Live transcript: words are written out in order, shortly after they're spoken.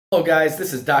Hello guys,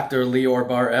 this is Dr. Lior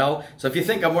Bar-El. So if you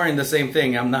think I'm wearing the same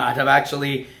thing, I'm not. I'm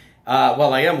actually,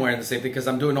 well, I am wearing the same thing because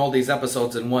I'm doing all these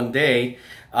episodes in one day.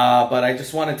 But I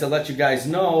just wanted to let you guys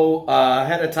know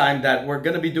ahead of time that we're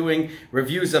going to be doing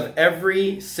reviews of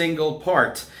every single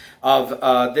part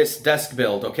of this desk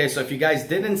build. Okay, so if you guys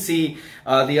didn't see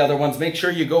the other ones, make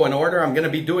sure you go in order. I'm going to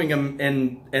be doing them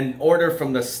in order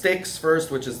from the sticks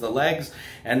first, which is the legs,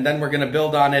 and then we're going to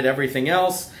build on it everything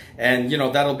else, and you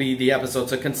know, that'll be the episode.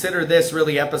 So consider this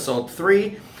really episode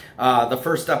 3. The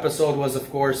first episode was, of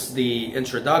course, the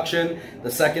introduction.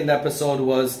 The second episode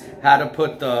was how to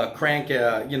put the crank,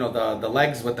 you know, the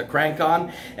legs with the crank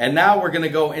on. And now we're going to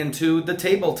go into the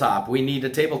tabletop. We need a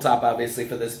tabletop, obviously,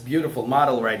 for this beautiful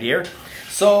model right here.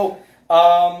 So,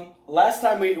 last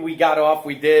time we got off,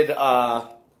 we did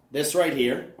this right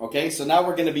here. Okay, so now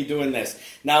we're going to be doing this.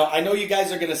 Now, I know you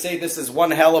guys are going to say this is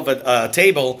one hell of a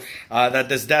table, that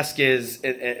this desk is,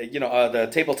 you know, the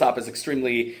tabletop is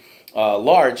extremely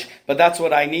large, but that's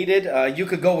what I needed. You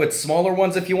could go with smaller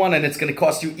ones if you want, and it's going to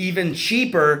cost you even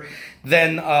cheaper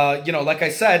than, you know, like I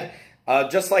said,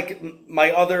 just like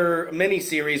my other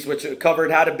mini-series, which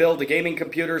covered how to build a gaming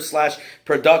computer /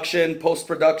 production,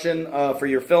 post-production for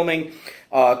your filming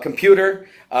computer.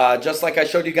 Just like I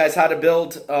showed you guys how to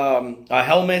build a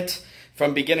helmet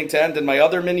from beginning to end in my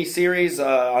other mini-series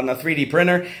on the 3D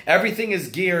printer. Everything is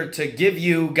geared to give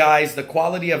you guys the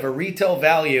quality of a retail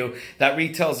value that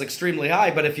retails extremely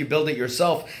high, but if you build it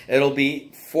yourself, it'll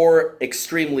be for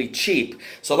extremely cheap.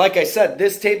 So like I said,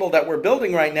 this table that we're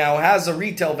building right now has a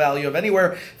retail value of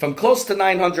anywhere from close to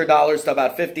 $900 to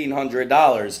about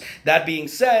 $1,500. That being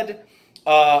said,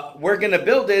 we're going to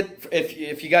build it,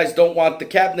 if you guys don't want the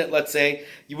cabinet, let's say,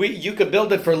 you could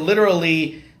build it for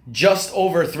literally just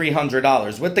over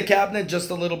 $300. With the cabinet,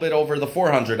 just a little bit over the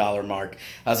 $400 mark,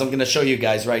 as I'm going to show you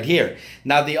guys right here.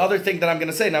 Now, the other thing that I'm going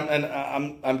to say,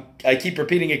 and I keep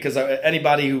repeating it because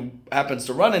anybody who happens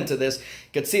to run into this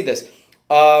could see this.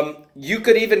 You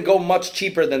could even go much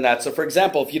cheaper than that. So, for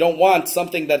example, if you don't want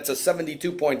something that's a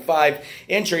 72.5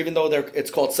 inch, or even though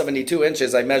it's called 72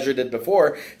 inches, I measured it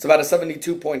before, it's about a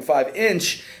 72.5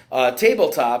 inch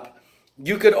tabletop.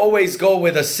 You could always go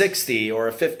with a 60 or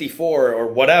a 54 or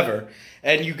whatever,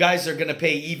 and you guys are going to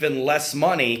pay even less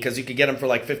money because you could get them for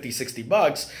like 50, 60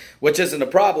 bucks, which isn't a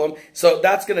problem. So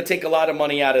that's going to take a lot of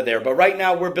money out of there. But right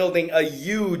now we're building a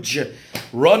huge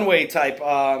runway type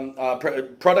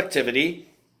productivity,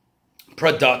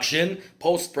 production,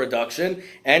 post-production,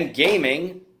 and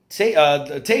gaming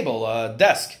table,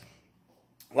 desk.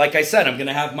 Like I said, I'm going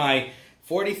to have my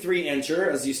 43-incher,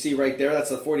 as you see right there. That's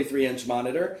a 43-inch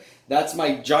monitor. That's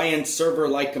my giant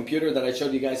server-like computer that I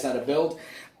showed you guys how to build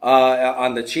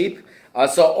on the cheap.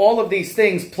 So all of these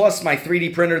things, plus my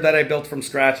 3D printer that I built from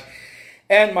scratch,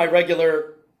 and my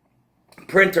regular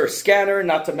printer scanner,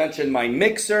 not to mention my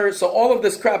mixer. So all of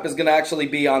this crap is going to actually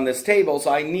be on this table,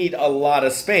 so I need a lot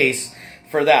of space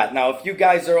for that. Now, if you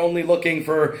guys are only looking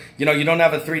for, you know, you don't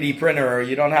have a 3D printer, or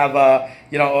you don't have a,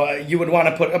 you know, you would want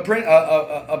to put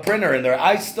a printer in there,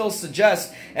 I still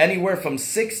suggest anywhere from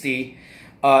 60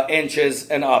 inches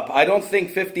and up. I don't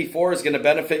think 54 is going to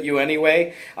benefit you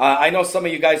anyway. I know some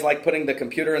of you guys like putting the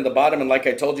computer in the bottom, and like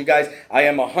I told you guys, I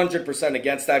am 100%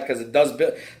 against that because it does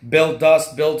build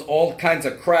dust, builds all kinds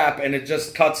of crap, and it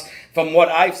just cuts, from what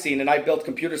I've seen, and I've built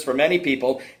computers for many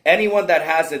people, anyone that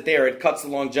has it there, it cuts the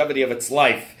longevity of its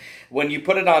life. When you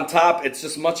put it on top, it's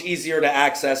just much easier to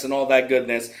access and all that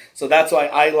goodness. So that's why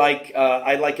I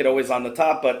like it always on the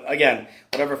top. But again,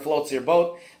 whatever floats your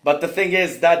boat. But the thing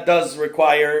is, that does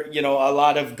require, you know, a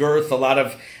lot of girth, a lot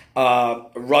of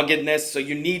ruggedness. So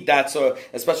you need that. So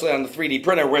especially on the 3D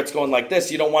printer where it's going like this,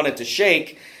 you don't want it to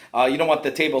shake. You don't want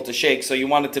the table to shake, so you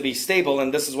want it to be stable,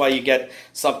 and this is why you get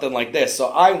something like this. So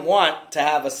I want to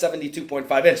have a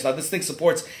 72.5 inch. Now this thing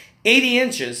supports 80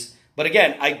 inches. But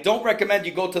again, I don't recommend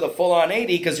you go to the full-on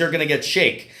 80 because you're going to get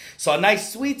shake. So a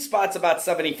nice sweet spot's about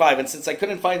 75. And since I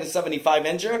couldn't find a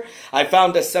 75-incher, I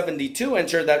found a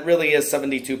 72-incher that really is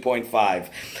 72.5.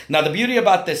 Now, the beauty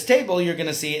about this table, you're going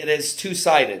to see it is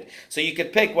two-sided. So you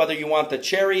could pick whether you want the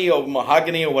cherry or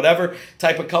mahogany or whatever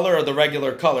type of color or the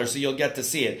regular color. So you'll get to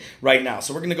see it right now.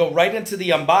 So we're going to go right into the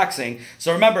unboxing.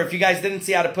 So remember, if you guys didn't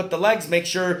see how to put the legs, make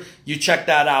sure you check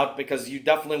that out because you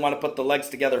definitely want to put the legs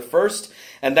together first.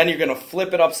 And then you're going to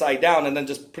flip it upside down and then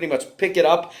just pretty much pick it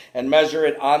up and measure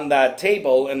it on that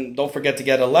table. And don't forget to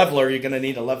get a leveler. You're going to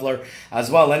need a leveler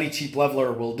as well. Any cheap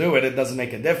leveler will do it. It doesn't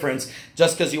make a difference,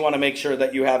 just because you want to make sure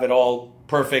that you have it all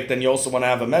perfect. And you also want to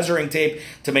have a measuring tape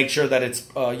to make sure that it's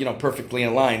you know, perfectly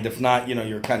aligned. If not, you know,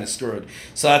 you're kind of screwed.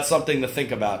 So that's something to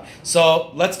think about.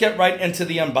 So let's get right into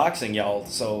the unboxing, y'all.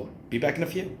 So be back in a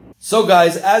few. So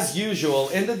guys, as usual,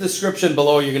 in the description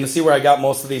below, you're going to see where I got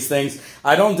most of these things.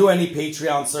 I don't do any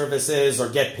Patreon services or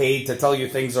get paid to tell you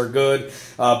things are good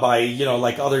by, you know,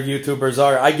 like other YouTubers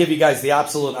are. I give you guys the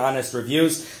absolute honest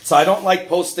reviews. So I don't like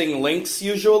posting links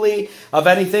usually of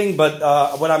anything,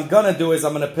 but what I'm going to do is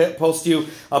I'm going to post you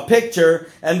a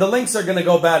picture, and the links are going to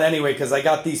go bad anyway because I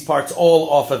got these parts all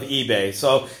off of eBay.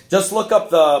 So just look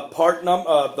up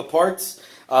the parts.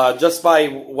 Just by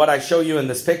what I show you in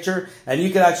this picture, and you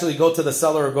can actually go to the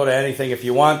seller or go to anything if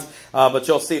you want, but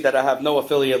you'll see that I have no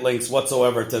affiliate links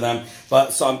whatsoever to them.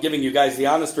 But so I'm giving you guys the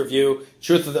honest review,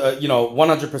 truth of the, you know,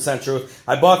 100% truth.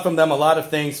 I bought from them a lot of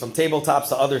things, from tabletops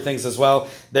to other things as well.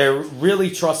 They're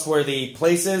really trustworthy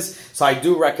places, so I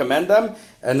do recommend them.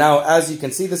 And now, as you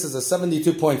can see, this is a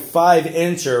 72.5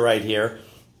 incher right here.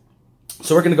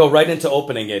 So we're going to go right into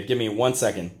opening it. Give me 1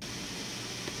 second.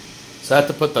 So I have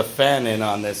to put the fan in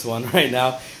on this one right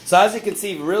now. So as you can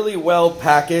see, really well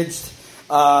packaged.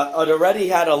 It already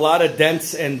had a lot of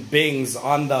dents and bings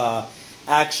on the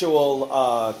actual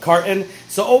carton.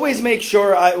 So always make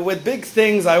sure, with big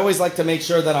things, I always like to make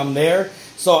sure that I'm there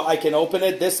so I can open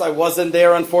it. This, I wasn't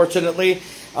there, unfortunately.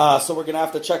 So we're going to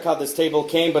have to check how this table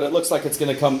came, but it looks like it's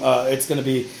going to come, it's going to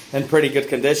be in pretty good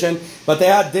condition. But they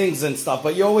had dings and stuff,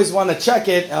 but you always want to check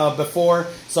it before.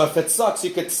 So if it sucks,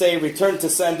 you could say return to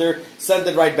sender, send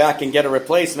it right back and get a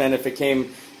replacement if it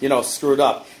came, you know, screwed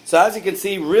up. So as you can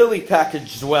see, really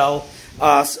packaged well.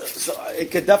 So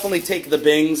it could definitely take the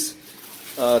dings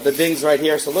right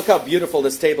here. So look how beautiful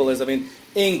this table is. I mean,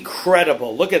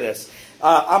 incredible. Look at this.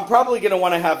 I'm probably going to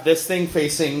want to have this thing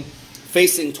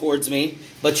facing towards me,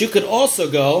 but you could also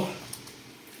go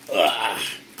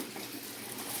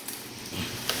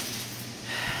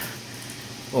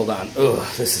hold on. Ugh,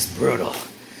 this is brutal.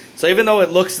 So even though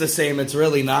it looks the same, it's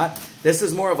really not. This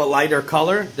is more of a lighter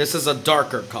color. This is a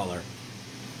darker color.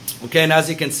 Okay, and as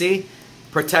you can see,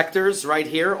 protectors right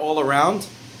here all around,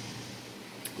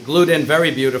 glued in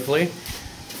very beautifully.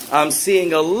 I'm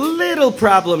seeing a little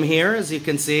problem here, as you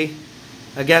can see,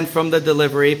 again from the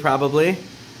delivery probably.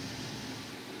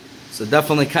 So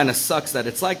definitely kind of sucks that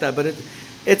it's like that, but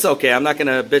it's okay. I'm not going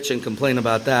to bitch and complain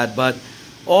about that, but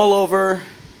all over,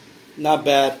 not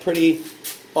bad. Pretty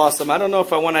awesome. I don't know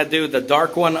if I want to do the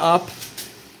dark one up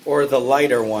or the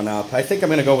lighter one up. I think I'm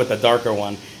going to go with the darker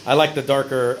one. I like the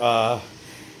darker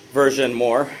version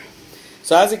more.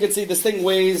 So as you can see, this thing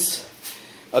weighs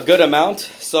a good amount.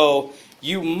 So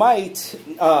you might,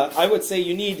 I would say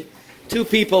you need 2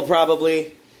 people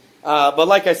probably. But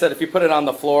like I said, if you put it on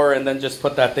the floor and then just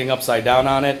put that thing upside down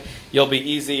on it, you'll be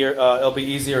easier. It'll be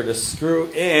easier to screw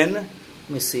in. Let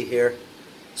me see here.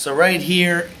 So right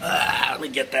here, let me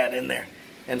get that in there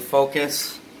and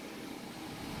focus.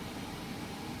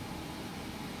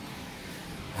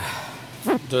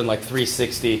 Doing like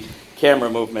 360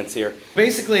 camera movements here.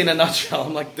 Basically, in a nutshell,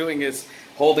 I'm like doing is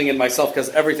holding in myself because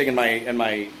everything in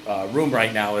my room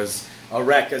right now is a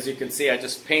wreck. As you can see, I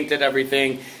just painted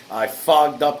everything. I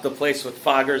fogged up the place with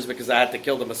foggers because I had to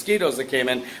kill the mosquitoes that came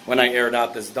in when I aired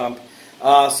out this dump.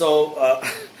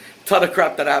 Ton of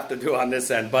crap that I have to do on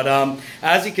this end. But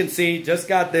as you can see, just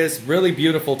got this really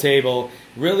beautiful table.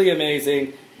 Really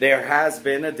amazing. There has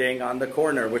been a ding on the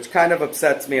corner, which kind of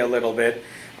upsets me a little bit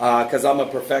because I'm a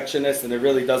perfectionist and it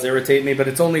really does irritate me. But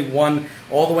it's only one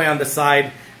all the way on the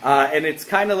side. And it's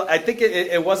kind of, I think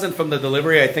it wasn't from the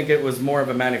delivery. I think it was more of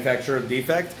a manufacturer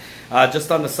defect.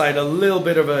 Just on the side, a little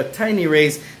bit of a tiny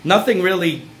raise. Nothing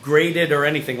really graded or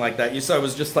anything like that. You saw it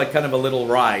was just like kind of a little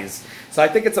rise. So I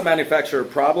think it's a manufacturer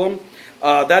problem.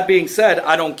 That being said,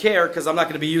 I don't care because I'm not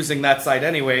going to be using that side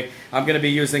anyway. I'm going to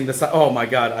be using the side. Oh my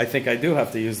God, I think I do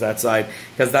have to use that side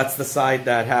because that's the side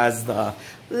that has the...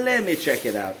 Let me check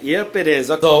it out. Yep, it is.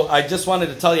 So I just wanted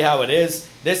to tell you how it is.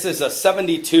 This is a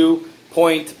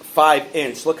 72.5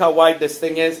 inch. Look how wide this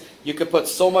thing is. You could put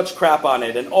so much crap on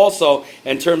it. And also,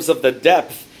 in terms of the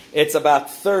depth, it's about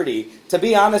 30. To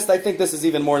be honest, I think this is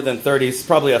even more than 30. It's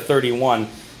probably a 31.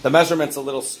 The measurement's a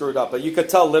little screwed up, but you could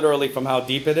tell literally from how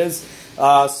deep it is.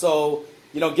 So,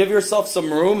 you know, give yourself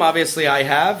some room. Obviously, I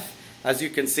have, as you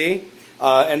can see.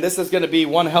 And this is going to be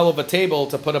one hell of a table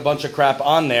to put a bunch of crap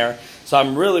on there. So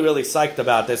I'm really, really psyched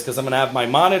about this because I'm going to have my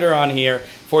monitor on here,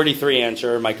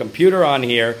 43-incher, my computer on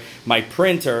here, my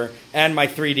printer, and my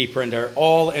 3D printer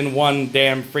all in one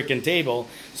damn freaking table.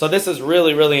 So this is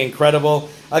really, really incredible.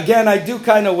 Again, I do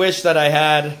kind of wish that I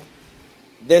had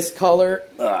this color,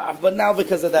 but now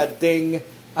because of that ding,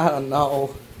 I don't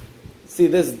know. See,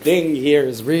 this ding here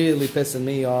is really pissing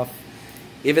me off,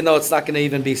 even though it's not going to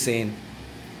even be seen.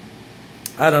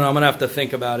 I don't know, I'm going to have to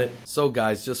think about it. So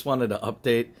guys, just wanted to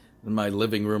update. in my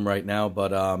living room right now,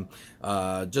 but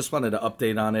just wanted to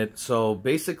update on it. So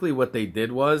basically what they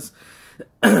did was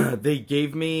they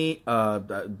gave me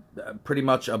pretty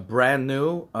much a brand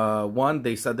new one.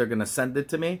 They said they're going to send it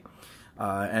to me.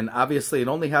 And obviously it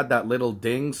only had that little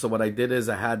ding. So what I did is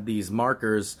I had these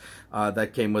markers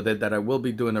that came with it that I will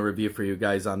be doing a review for you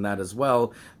guys on that as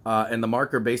well. And the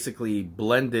marker basically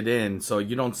blended in, so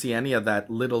you don't see any of that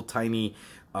little tiny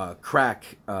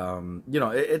crack. You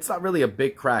know, it's not really a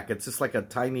big crack. It's just like a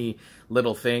tiny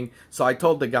little thing. So I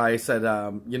told the guy, I said,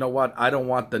 you know what? I don't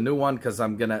want the new one because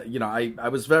I'm going to, you know, I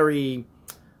was very,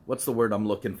 what's the word I'm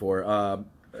looking for?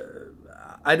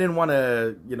 I didn't want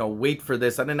to, you know, wait for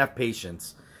this. I didn't have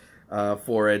patience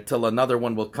for it till another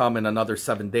one will come in another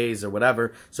 7 days or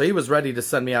whatever. So he was ready to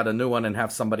send me out a new one and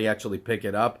have somebody actually pick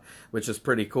it up, which is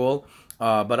pretty cool.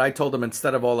 But I told him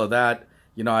instead of all of that,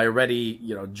 you know, I already,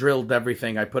 you know, drilled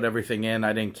everything. I put everything in.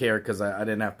 I didn't care because I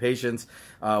didn't have patience.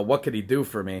 What could he do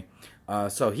for me?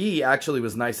 So he actually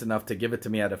was nice enough to give it to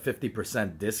me at a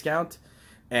 50% discount.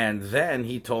 And then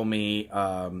he told me,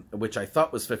 which I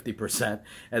thought was 50%,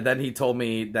 and then he told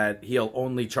me that he'll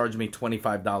only charge me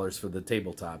 $25 for the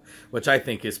tabletop, which I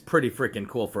think is pretty freaking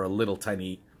cool for a little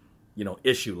tiny, you know,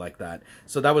 issue like that.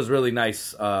 So that was really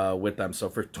nice with them. So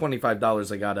for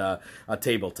 $25, I got a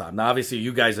tabletop. Now, obviously,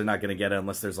 you guys are not going to get it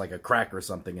unless there's like a crack or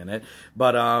something in it.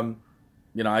 But,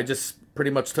 you know, I just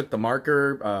pretty much took the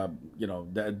marker, you know,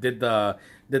 did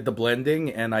the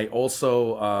blending, and I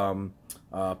also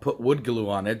put wood glue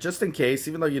on it just in case,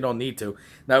 even though you don't need to.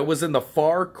 Now, it was in the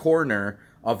far corner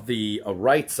of the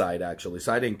right side, actually,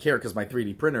 so I didn't care because my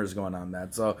 3D printer is going on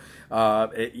that. So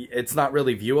it's not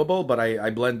really viewable, but I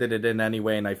blended it in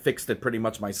anyway, and I fixed it pretty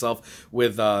much myself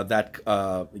with that,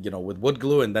 you know, with wood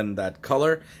glue and then that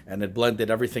color, and it blended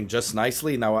everything just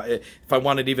nicely. Now, if I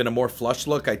wanted even a more flush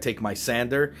look, I take my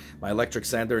sander, my electric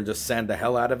sander, and just sand the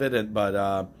hell out of it,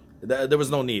 but there was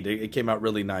no need. It came out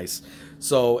really nice.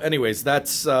 So anyways,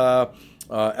 that's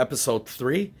episode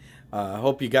 3. I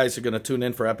hope you guys are going to tune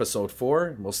in for episode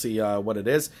 4. We'll see what it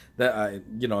is.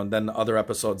 You know, and then other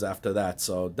episodes after that.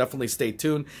 So definitely stay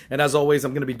tuned. And as always,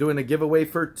 I'm going to be doing a giveaway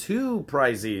for 2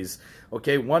 prizes.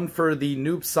 Okay, one for the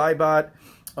Noob Saibot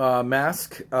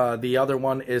mask. The other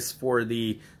one is for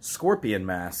the Scorpion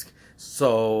mask.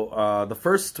 So the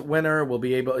first winner will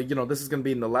be able, you know, this is going to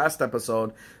be in the last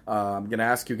episode. I'm going to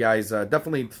ask you guys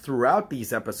definitely throughout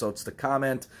these episodes to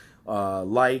comment,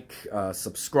 like,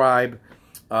 subscribe,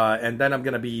 and then I'm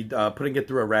going to be putting it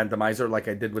through a randomizer like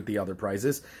I did with the other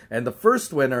prizes. And the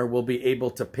first winner will be able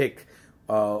to pick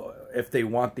if they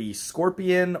want the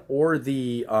Scorpion or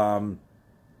the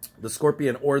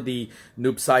Scorpion or the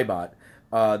Noob Saibot.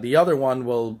 The other one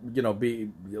will, you know,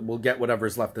 will get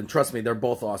whatever's left. And trust me, they're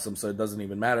both awesome, so it doesn't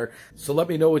even matter. So let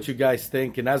me know what you guys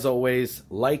think. And as always,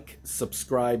 like,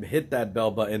 subscribe, hit that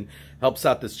bell button. Helps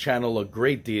out this channel a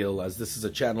great deal, as this is a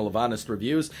channel of honest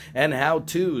reviews and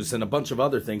how-tos and a bunch of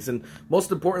other things. And most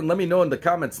important, let me know in the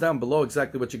comments down below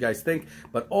exactly what you guys think.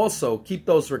 But also, keep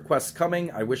those requests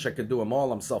coming. I wish I could do them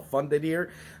all. I'm self-funded here.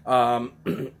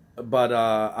 But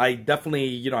I definitely,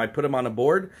 you know, I put them on a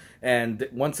board, and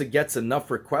once it gets enough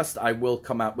requests, I will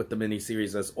come out with the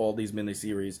mini-series, as all these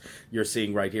mini-series you're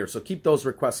seeing right here. So keep those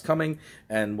requests coming,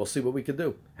 and we'll see what we can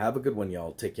do. Have a good one,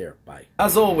 y'all. Take care. Bye.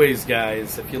 As always,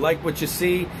 guys, if you like what you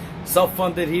see,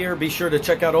 self-funded here, be sure to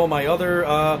check out all my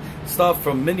other stuff,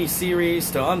 from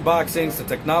mini-series to unboxings to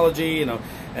technology, you know,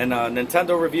 and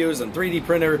Nintendo reviews and 3D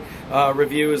printer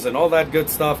reviews and all that good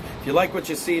stuff. If you like what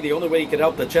you see, the only way you can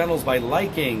help the channel is by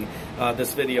liking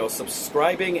this video,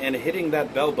 subscribing, and hitting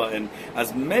that bell button,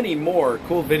 as many more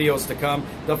cool videos to come.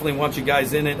 Definitely want you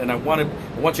guys in it, and I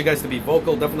want you guys to be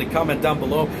vocal. Definitely comment down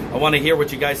below. I want to hear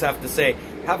what you guys have to say.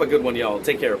 Have a good one, y'all.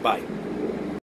 Take care. Bye.